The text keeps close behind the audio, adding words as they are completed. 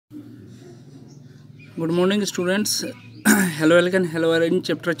Good morning students. Hello Alcon hello Erin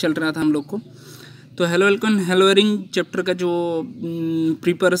chapter चल रहा था हम लोग को। तो hello Alcon hello Erin chapter का जो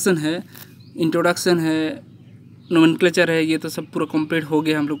प्रिपरेशन है, इंट्रोडक्शन है, नोमेनक्लेचर है, ये तो सब पूरा कंप्लीट हो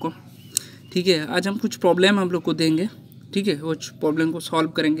गया हम लोग को। ठीक है, आज हम कुछ प्रॉब्लम हम लोग को देंगे। ठीक है, कुछ प्रॉब्लम को सॉल्व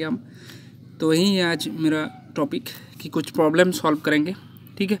करेंगे हम। तो वही है आज मेरा टॉपिक कि कुछ प्रॉब्लम सॉल्व करेंगे।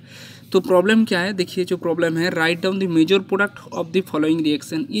 ठीक है, तो प्रॉब्लम क्या है, देखिए जो प्रॉब्लम है, write down the major product of the following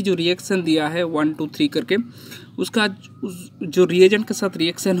reaction. ये जो रिएक्शन दिया है 1 2 3 करके, उसका जो रिएजेंट के साथ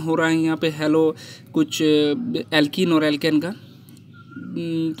रिएक्शन हो रहा है यहाँ पे हेलो कुछ एल्कीन और एल्केन का,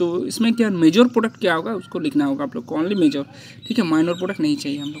 तो इसमें क्या मेजर प्रोडक्ट क्या होगा उसको लिखना होगा आप लोग को, ओनली मेजर। ठीक है, माइनर प्रोडक्ट नहीं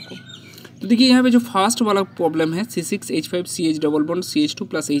चाहिए हम लोग को। तो देखिए यहाँ पे जो फर्स्ट वाला प्रॉब्लम है C6H5CH double bond CH2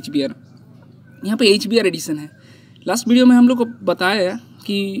 plus HBr, यहाँ पे HBr एडिशन है। लास्ट वीडियो में हम लोग को बताया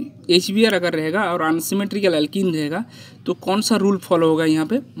कि HBr अगर रहेगा और अनसिमेट्रिकल एल्कीन रहेगा तो कौन सा रूल फॉलो होगा, यहाँ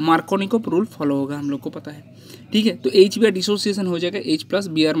पे मार्कोनिकोव रूल फॉलो होगा, हम लोग को पता है। ठीक है, तो HBr डिसोसिएशन हो जाएगा H प्लस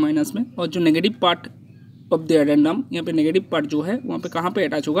Br माइनस में, और जो negative part of the addendum, यहाँ पे नेगेटिव पार्ट जो है वहाँ पे कहाँ पे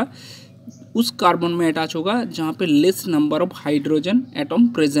अटैच होगा, उस कार्बन में अटैच होगा जहाँ पे less number of hydrogen atom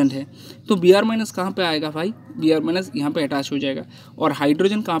present है। तो Br माइनस कहाँ पे आएगा भाई, Br माइनस यहाँ पे अटैच हो जाएगा, और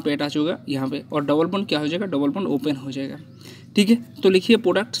हाइड्रोजन कहाँ पे अटैच होगा, यहाँ पे, और डबल बॉन्ड क्या हो जाएगा, डबल बॉन्ड ओपन हो जाएगा। ठीक है, तो लिखिए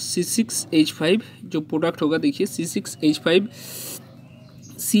प्रोडक्ट C6H5, जो प्रोडक्ट होगा देखिए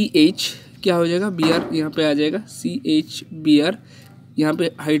C6H5CH क्या हो जाएगा, Br यहाँ पे आ जाएगा CHBr, यहाँ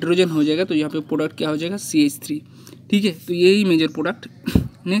पे हाइड्रोजन हो जाएगा, तो यहाँ पे प्रोडक्ट क्या हो जाएगा CH3। ठीक है, तो यही मेजर प्रोडक्ट।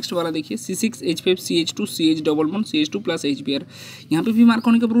 नेक्स्ट वाला देखिए C6H5CH2CH double bond CH2 plus HBr, यहाँ पे भी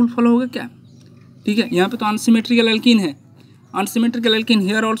मार्कोनिकोव रूल फॉलो होगा क्या। ठीक है, यहाँ पे तो अनसिमेट्रिकल एल्कीन है, unsymmetrical alkene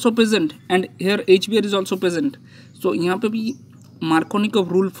here also present and hair HBr is also present. तो यहाँ पे भी मार्कोनिकोव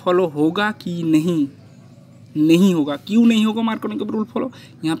रूल फॉलो होगा कि नहीं, नहीं होगा। क्यों नहीं होगा मार्कोनिकोव रूल फॉलो,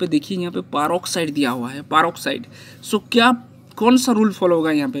 यहाँ पे देखिए, यहाँ पे पारोक्साइड दिया हुआ है, पारोक्साइड। सो क्या कौन सा रूल फॉलो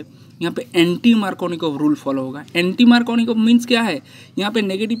होगा यहाँ पे, यहाँ पे एंटी मार्कोनिकोव रूल फॉलो होगा। एंटी मार्कोनिकोव मीन्स क्या है, यहाँ पे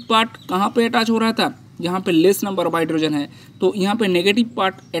नेगेटिव पार्ट कहाँ पे अटैच हो रहा था, जहाँ पे लेस नंबर ऑफ हाइड्रोजन है, तो यहाँ पे नेगेटिव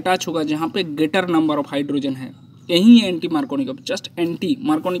पार्ट अटैच होगा जहाँ पे ग्रेटर नंबर ऑफ हाइड्रोजन है। यही है anti Markovnikov, just anti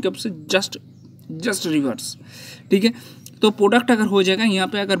Markovnikov से जस्ट रिवर्स। ठीक है, तो प्रोडक्ट अगर हो जाएगा, यहाँ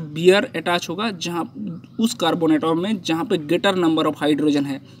पे अगर Br अटैच होगा जहाँ उस कार्बन एटम में जहाँ पे ग्रेटर नंबर ऑफ हाइड्रोजन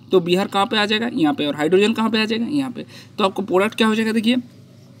है, तो Br कहाँ पे आ जाएगा, यहाँ पे, और हाइड्रोजन कहाँ पे आ जाएगा, यहाँ पे। तो आपको प्रोडक्ट क्या हो जाएगा, देखिए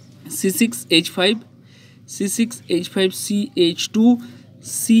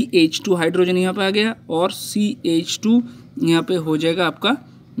C6H5CH2 हाइड्रोजन यहाँ पे आ गया, और CH2 यहाँ पे हो जाएगा आपका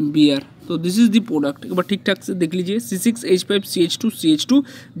Br। तो दिस इज द प्रोडक्ट। एक बार ठीक ठाक से देख लीजिए, C6H5CH2CH2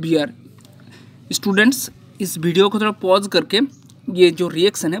 Br। स्टूडेंट्स, इस वीडियो को थोड़ा पॉज करके ये जो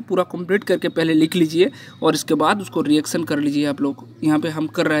रिएक्शन है पूरा कंप्लीट करके पहले लिख लीजिए, और इसके बाद उसको रिएक्शन कर लीजिए आप लोग। यहाँ पे हम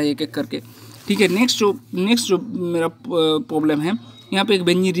कर रहे हैं एक एक करके। ठीक है, नेक्स्ट जो मेरा प्रॉब्लम है, यहाँ पे एक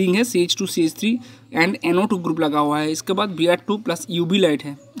बेंजीन रिंग है CH2CH3 एंड NO2 ग्रुप लगा हुआ है। इसके बाद Br2 प्लस UV लाइट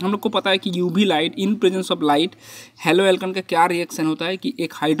है। हम लोग को पता है कि UV light, in presence of light, hello Alcon का क्या रिएक्शन होता है कि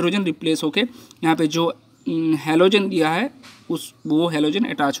एक हाइड्रोजन रिप्लेस होके यहाँ पे जो हेलोजन दिया है वो हेलोजन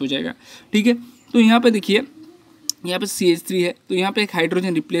अटैच हो जाएगा। ठीक है, तो यहाँ पे देखिए, यहाँ पे CH3 है, तो यहाँ पे एक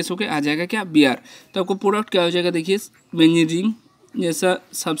हाइड्रोजन रिप्लेस होके आ जाएगा क्या, Br। तो आपको प्रोडक्ट क्या हो जाएगा, देखिए बेंजीन रिंग जैसा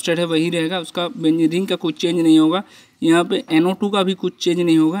सबस्ट्रेट है वही रहेगा, उसका बेंजीन रिंग का कुछ चेंज नहीं होगा। यहाँ पे NO2 का भी कुछ चेंज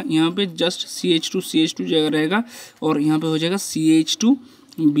नहीं होगा, यहाँ पे जस्ट CH2 जगह रहेगा, और यहाँ पे हो जाएगा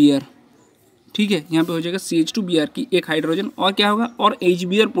CH2Br। ठीक है, यहाँ पे हो जाएगा CH2Br की एक हाइड्रोजन, और क्या होगा, और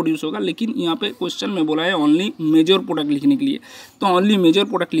HBr प्रोड्यूस होगा। लेकिन यहाँ पे क्वेश्चन में बोला है ओनली मेजर प्रोडक्ट लिखने के लिए, तो ओनली मेजर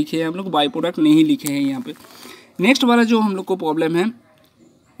प्रोडक्ट लिखे हैं हम लोग, बाई प्रोडक्ट नहीं लिखे हैं यहाँ पे। नेक्स्ट वाला जो हम लोग को प्रॉब्लम है,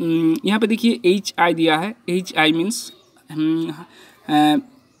 यहाँ पे देखिए HI दिया है। HI मीन्स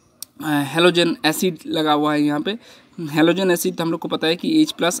हेलोजन एसिड लगा हुआ है। यहाँ पे हेलोजन एसिड हम लोग को पता है कि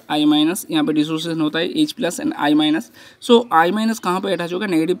H प्लस I माइनस, यहाँ पे डिसोसिएशन होता है H plus and I minus. So I minus कहाँ पे अटैच होगा,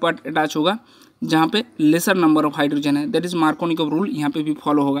 नेगेटिव पार्ट अटैच होगा जहाँ पे लेसर नंबर ऑफ हाइड्रोजन है, दैट इज मार्कोनिकोव रूल यहाँ पे भी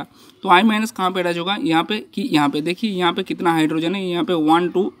फॉलो होगा। तो I माइनस कहाँ पे अटैच होगा, यहाँ पे, कि यहाँ पे देखिए, यहाँ पे कितना हाइड्रोजन है, यहाँ पे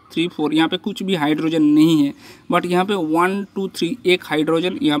 1 2 3 4, यहाँ पे कुछ भी हाइड्रोजन नहीं है, बट यहाँ पे 1 2 3 एक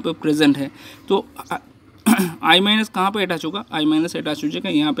हाइड्रोजन यहाँ पे प्रेजेंट है। तो I माइनस कहाँ पे अटैच होगा, I माइनस अटैच हो जाएगा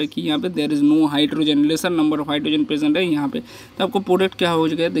यहाँ पे, कि यहाँ पे there is no hydrogen, laser number of hydrogen present है यहाँ पे। तो आपको प्रोडक्ट क्या हो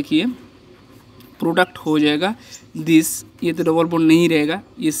जाएगा, देखिए प्रोडक्ट हो जाएगा दिस, ये तो डबल बॉन्ड नहीं रहेगा,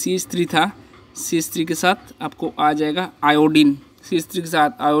 ये CH3 था, CH3 के साथ आपको आ जाएगा आयोडीन, CH3 के साथ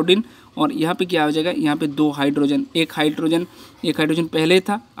आयोडीन, और यहाँ पे क्या हो जाएगा, यहाँ पे दो हाइड्रोजन, एक हाइड्रोजन पहले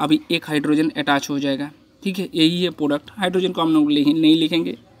था, अभी एक हाइड्रोजन अटैच हो जाएगा। ठीक है, यही है प्रोडक्ट। हाइड्रोजन को हम लोग नहीं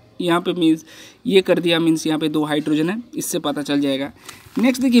लिखेंगे, यहाँ पे मीन्स ये कर दिया, मीन्स यहाँ पे दो हाइड्रोजन है, इससे पता चल जाएगा।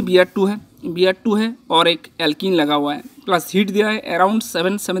 नेक्स्ट देखिए Br2 है, Br2 है और एक एल्कीन लगा हुआ है, प्लस हीट दिया है अराउंड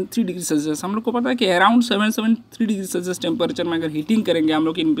 773 डिग्री सेल्सियस। हम लोग को पता है कि अराउंड 773 डिग्री सेल्सियस टेम्परेचर में अगर हीटिंग करेंगे हम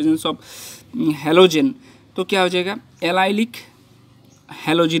लोग इन प्रेजेंस ऑफ हेलोजन तो क्या हो जाएगा, एलाइलिक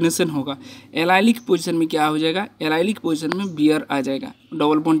हेलोजिनेशन होगा। एलाइलिक पोजीशन में क्या हो जाएगा, एलाइलिक पोजीशन में बियर आ जाएगा,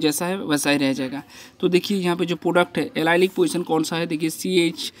 डबल बॉन्ड जैसा है वैसा ही रह जाएगा। तो देखिए यहाँ पे जो प्रोडक्ट है एलाइलिक पोजीशन कौन सा है, देखिए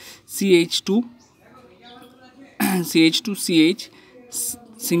CH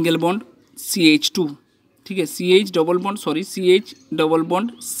सिंगल बॉन्ड CH2, ठीक है, CH double bond CH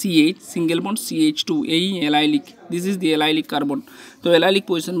single bond CH2, यही allylic, this is the allylic carbon. तो एलाइलिक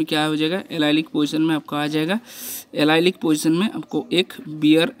पोजीशन में क्या हो जाएगा, एलाइलिक पोजीशन में आपका आ जाएगा, एलाइलिक पोजीशन में आपको एक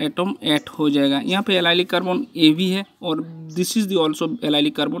बियर एटम ऐड हो जाएगा। यहाँ पे एलाइलिक कार्बन ए भी है और this is the also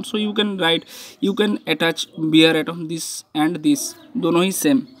allylic carbon, so you can attach beer atom this and this, दोनों ही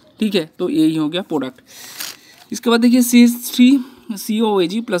सेम, ठीक है। तो यही हो गया प्रोडक्ट। इसके बाद देखिए CH3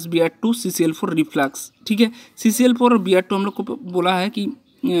 COAG plus Br2 CCl4 reflux, ठीक है। CCl4 और Br2 हम लोग को बोला है कि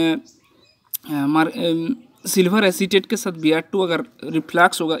सिल्वर एसीटेट के साथ Br2 अगर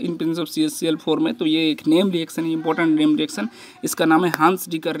रिफ्लक्स होगा इन प्रेजेंस ऑफ CCl4 में तो ये एक नेम रिएक्शन है, इंपॉर्टेंट नेम रिएक्शन, इसका नाम है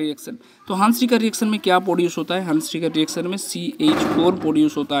हांस-डिकर रिएक्शन। तो हांस-डिकर रिएक्शन में क्या प्रोड्यूस होता है, हांस-डिकर रिएक्शन में CH4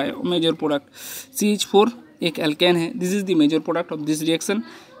 प्रोड्यूस होता है, मेजर प्रोडक्ट CH4 एक एल्केन है, this is the major product of this reaction,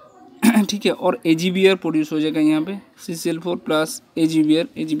 ठीक है। और AgBr प्रोड्यूस हो जाएगा यहाँ पे, CCl4 प्लस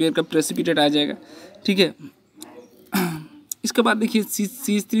AgBr का प्रेसिपिटेट आ जाएगा, ठीक है। इसके बाद देखिए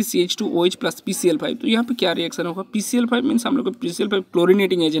CH3CH2OH प्लस PCl5, तो यहाँ पे क्या रिएक्शन होगा, PCl5 मीन्स हम लोग का PCl5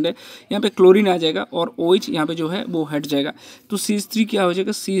 क्लोरीनेटिंग एजेंट है, यहाँ पे क्लोरीन आ जाएगा और OH यहाँ पे जो है वो हट जाएगा। तो CH3 क्या हो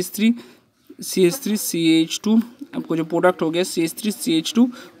जाएगा, CH3CH2 आपको जो प्रोडक्ट हो गया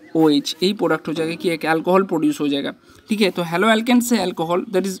CH3CH2OH, यही प्रोडक्ट हो जाएगा कि एक अल्कोहल प्रोड्यूस हो जाएगा, ठीक है। तो हेलोअल्केन से alcohol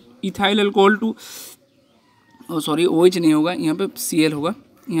that is ethyl alcohol to sorry OH नहीं होगा, यहाँ पे Cl होगा,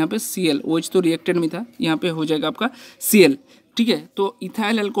 यहाँ पे Cl, OH तो रिएक्टेड में था, यहाँ पे हो जाएगा आपका Cl, ठीक है। तो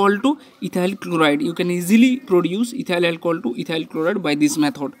ethyl alcohol two ethyl chloride, you can easily produce ethyl alcohol two ethyl chloride by this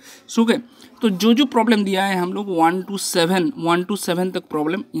method, okay. तो जो प्रॉब्लम दिया है हम लोग 1 to 7 तक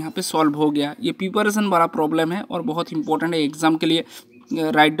प्रॉब्लम यहाँ पे सॉल्व हो गया। ये प्रिपरेशन वाला प्रॉब्लम है और बहुत इंपॉर्टेंट है एग्जाम के लिए,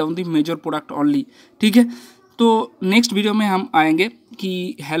 write down the major product only, ठीक है। तो नेक्स्ट वीडियो में हम आएंगे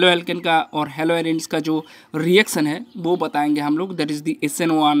कि हेलोअल्केन का और हेलोएरिन्स का जो रिएक्शन है वो बताएंगे हम लोग, that is the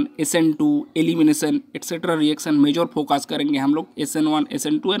SN1 SN2 elimination etcetera reaction major focus करेंगे हम लोग, SN1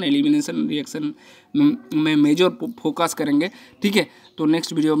 SN2 and elimination reaction में मेजर फोकस करेंगे, ठीक है। तो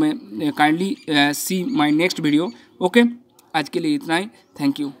नेक्स्ट वीडियो में kindly see my next video, okay. आज के लिए इतना ही,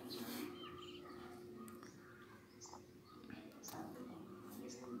 थैंक यू।